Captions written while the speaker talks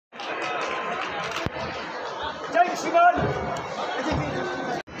So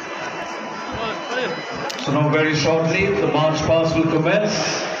now very shortly the march past will commence.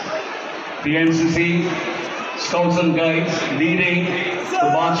 The NCC Scouts and Guides leading the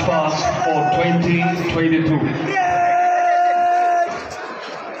march past for 2022.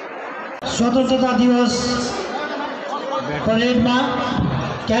 स्वतन्त्रता दिवस परेडमा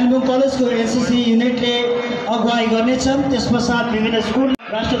कालिम्पोङ कलेजको NCC युनिटले अगुवाई गर्नेछन्। त्यसपश्चात विभिन्न school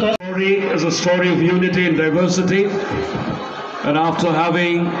राष्ट्रध्वज। Story is a story of unity and diversity, and after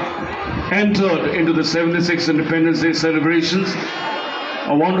having entered into the 76th Independence Day celebrations,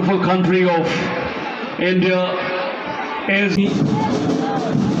 a wonderful country of India is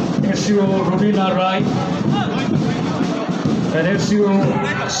SUO Rubina Rai and SUO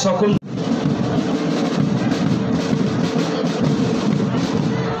Sakun.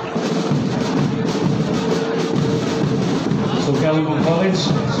 So Kalimpong College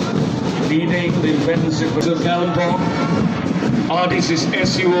leading the Independence Day for Kalimpong. RDC's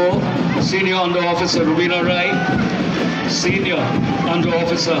SUO, Senior Under Officer Rubina Rai, Senior Under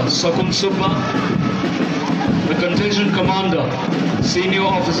Officer Sakun Subba, the Contingent Commander, Senior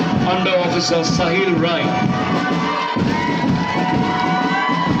Under Officer Sahil Rai.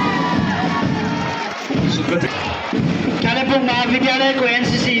 Kalimpong महाविद्यालयको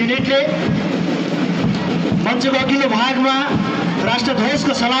NCC युनिटले मञ्चको अघिल्लो भागमा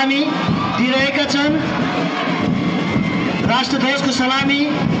राष्ट्रध्वजको सलामी दिइरहेका छन्। राष्ट्रध्वजको सलामी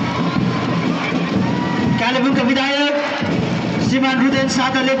कालिम्पोङका विधायक श्रीमान रुदेन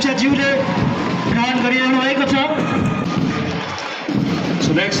सादा लेप्चाज्यूले ग्रहण गरिरहनु भएको छ। So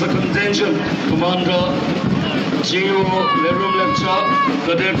next the Contingent Commander Geo Lerum Lepcha,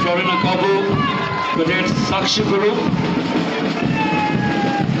 Cadet Florina Kabu, Cadet Sakshi Guru.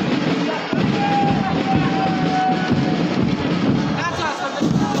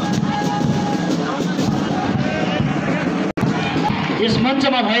 Yes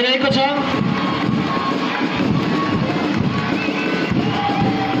मञ्चमा भइरहेको छ।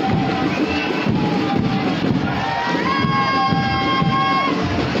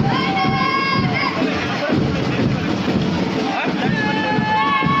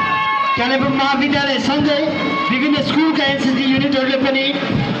 कालिम्पोङ महाविद्यालय सँगै विभिन्न स्कुलका एनसीसी युनिटहरूले पनि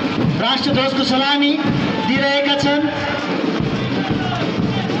राष्ट्रध्वजको सलामी दिइरहेका छन्।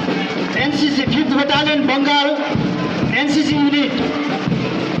 NCC 5th battalion Bengal NCC unit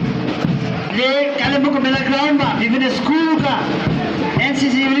ले कालिम्पोङको मेला ग्राउन्डमा विभिन्न स्कुलका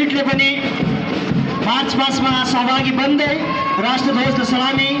एनसीसी युनिटले पनि मार्च पास्टमा सहभागी बन्दै राष्ट्रध्वजको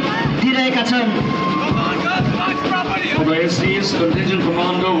सलामी दिइरहेका छन्। For the SC's Contingent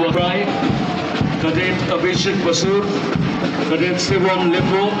Commander Rai, Cadet Abhishek Basur, Cadet Sivan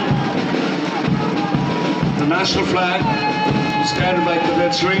Limbo. The national flag is carried by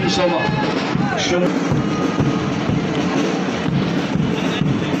Cadet Srin Soma.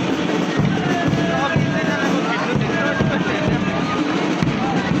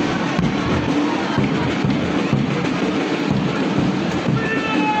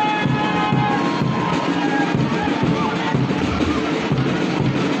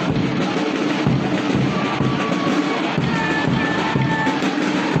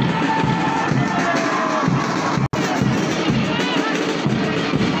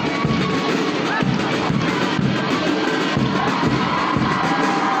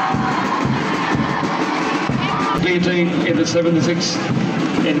 In the 76th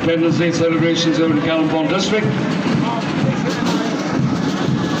Independence Day celebrations over in Kalimpong district.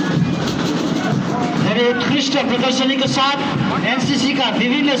 धेरै उत्कृष्ट प्रदर्शनीको साथ NCC का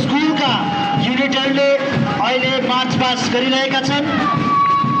विभिन्न स्कुलका युनिटहरूले अहिले march past गरिरहेका छन्।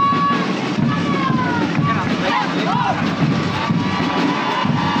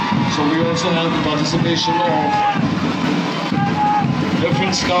 So we also have the participation of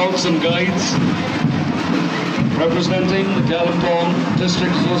different scouts and guides representing the Kalimpong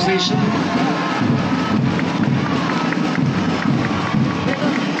District Association.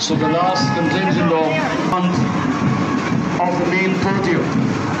 So the last contingent of the main podium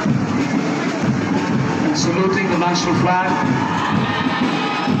and saluting the national flag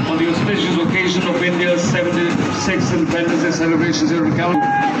on the auspicious occasion of India's 76th Independence Day celebrations here in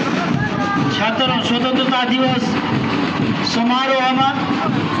Kalimpong. 76औं स्वतन्त्रता दिवस समारोहमा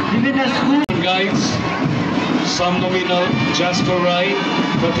विभिन्न school guides Sam Nominal, Jasper Rai,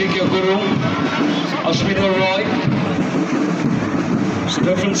 Pratikya Guru, Ashmita Roy. So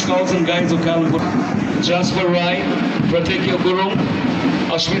different scouts and guides of Kalimpong. Jasper Rai, Pratikya Guru,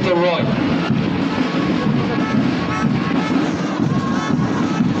 Ashmita Roy.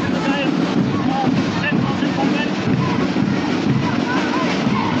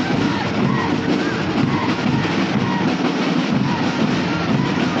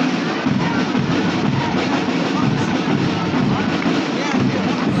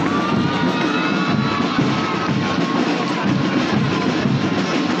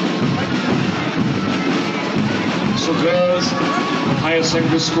 girls higher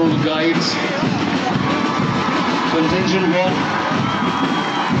secondary school guides. Contingent 1,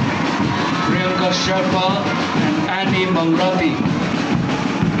 Priyanka Sherpa and Annie Mangrati.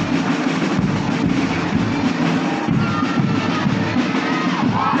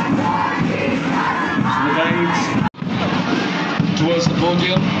 The guides towards the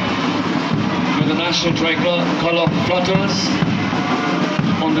podium where the national tricolor flutters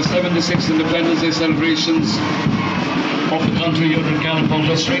on the 76th Independence Day celebrations of the country here in Kalimpong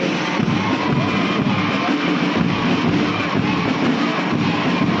district.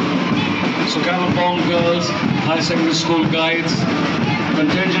 So Kalimpong girls high secondary school guides,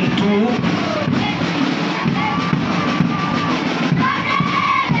 contingent 2,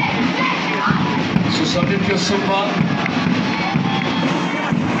 Sanditya Supa,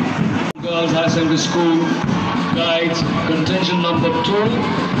 girls high secondary school guides, contingent number 2.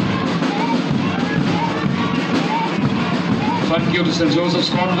 Thank you to St. Joseph's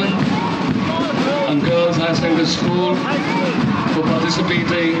Convent and Girls High Secondary School for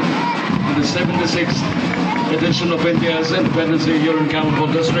participating in the 76th edition of India's Independence Day here in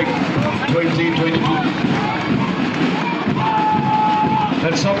Kalimpong District 2022.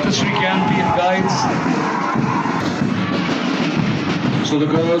 Let's up the street canopy guides. So the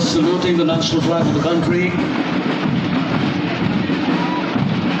girls saluting the national flag of the country,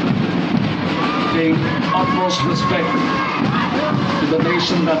 paying utmost respect to the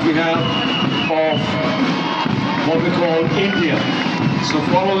nation that we have of what we call India. So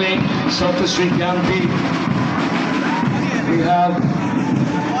following Sapta Street Canopy, we have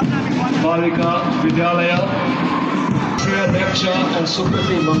Balika Vidyalaya, Shreya Deksha and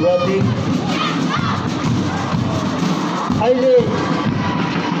Sukriti Mangrati. अहिले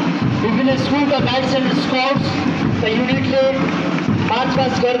विभिन्न स्कुलका guides end scouts र युनिटले march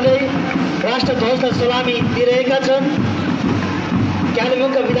past गर्दै राष्ट्रध्वजलाई सलामी दिइरहेका छन्।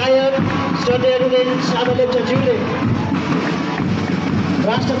 कालिम्पोङका विधायक श्रद्धेय साधु लेप्चाज्यूले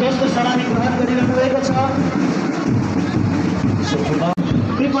राष्ट्रध्वजको सलामी ग्रहण गरिरहनु भएको छ।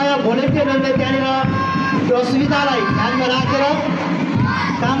 कृपया भोलिन्टियरहरूले त्यहाँनिर त्यो असुविधालाई ध्यानमा राखेर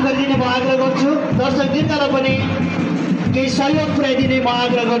काम गरिदिने म आग्रह गर्छु। दर्शकवृन्दलाई पनि केही सहयोग पुर्याइदिने म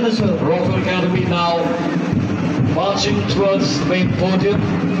आग्रह गर्दछु। Royal Academy now marching towards the main podium,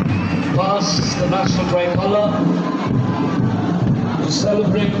 past the national tricolor, to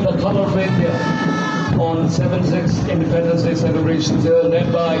celebrate the color of India on 76th Independence Day celebrations here,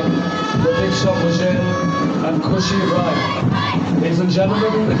 led by Prateeksha Bhushan and Khushi Rai. Ladies and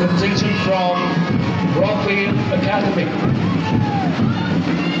gentlemen, the contingent from Rockville Academy.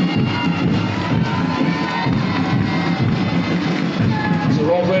 So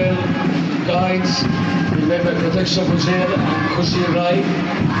Rockville guides, led by Prateeksha Bhushan and Khushi Rai.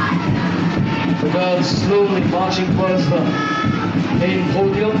 The girls slowly marching towards the main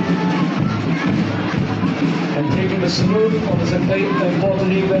podium and taking the salute on this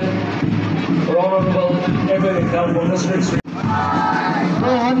important event for Honorable Evan Kalimpong District.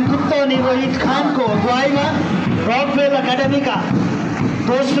 Rohan Gupta अनि रोहित खानको अगुवाईमा Rockvale एकाडेमीका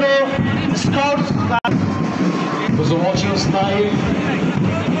दोस्रो scout For the watchers live,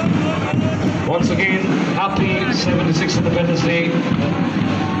 once again, happy 76th Independence Day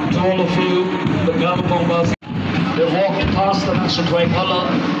to all of you, the Kalimpong Basi. They walked past the national tricolor,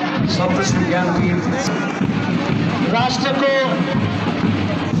 Sapta Street Canopy. राष्ट्रको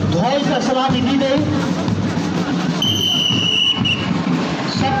ध्वजलाई सलामी दिँदै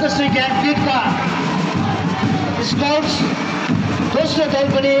Saptashree ज्ञानपीठका scouts दोस्रो दल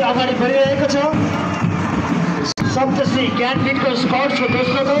पनि अगाडि बढिरहेको छ। सप्तश्री ज्ञानपीठको स्काउट्सको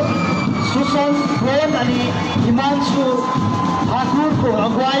दोस्रो दल सुसन रोहन अनि हिमांशु ठाकुरको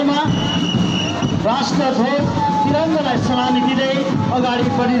अगुवाईमा राष्ट्रध्वज तिरङ्गालाई सलामी दिँदै अगाडि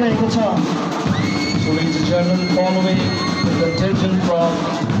बढिरहेको छ। So ladies and gentlemen, following the contingent from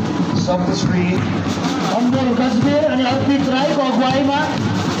Sapta Street, अम्बोल गजबेर अनि अर्पित राईको अगुवाईमा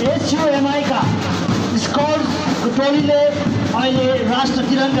एसयुएमआई का स्काउट्सको टोलीले अहिले राष्ट्र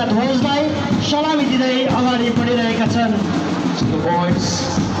तिरङ्गा ध्वजलाई सलामी दिँदै अगाडि बढिरहेका छन्। to the boys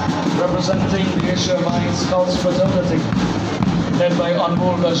representing the SUMI Scouts fraternity, led by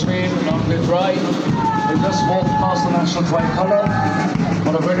Anmol Gajbir and Arpit Rai. They just walked past the national tricolor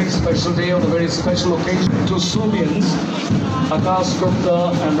on a very special day, on a very special occasion. Two Sumians, Akash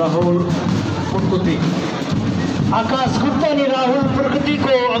Gupta and Rahul Purkuti. आकाश गुप्ता अनि राहुल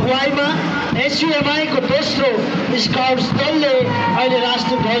प्रकृतिको अगुवाईमा एसयुएमआईको दोस्रो scouts दलले अहिले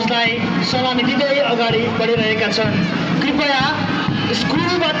राष्ट्रध्वजलाई सलामी दिँदै अगाडि बढिरहेका छन्। कृपया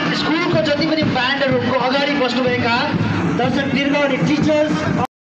स्कुलको जति पनि ब्यान्डहरूको अगाडि बस्नुभएका दर्शकवृन्द अनि टिचर्स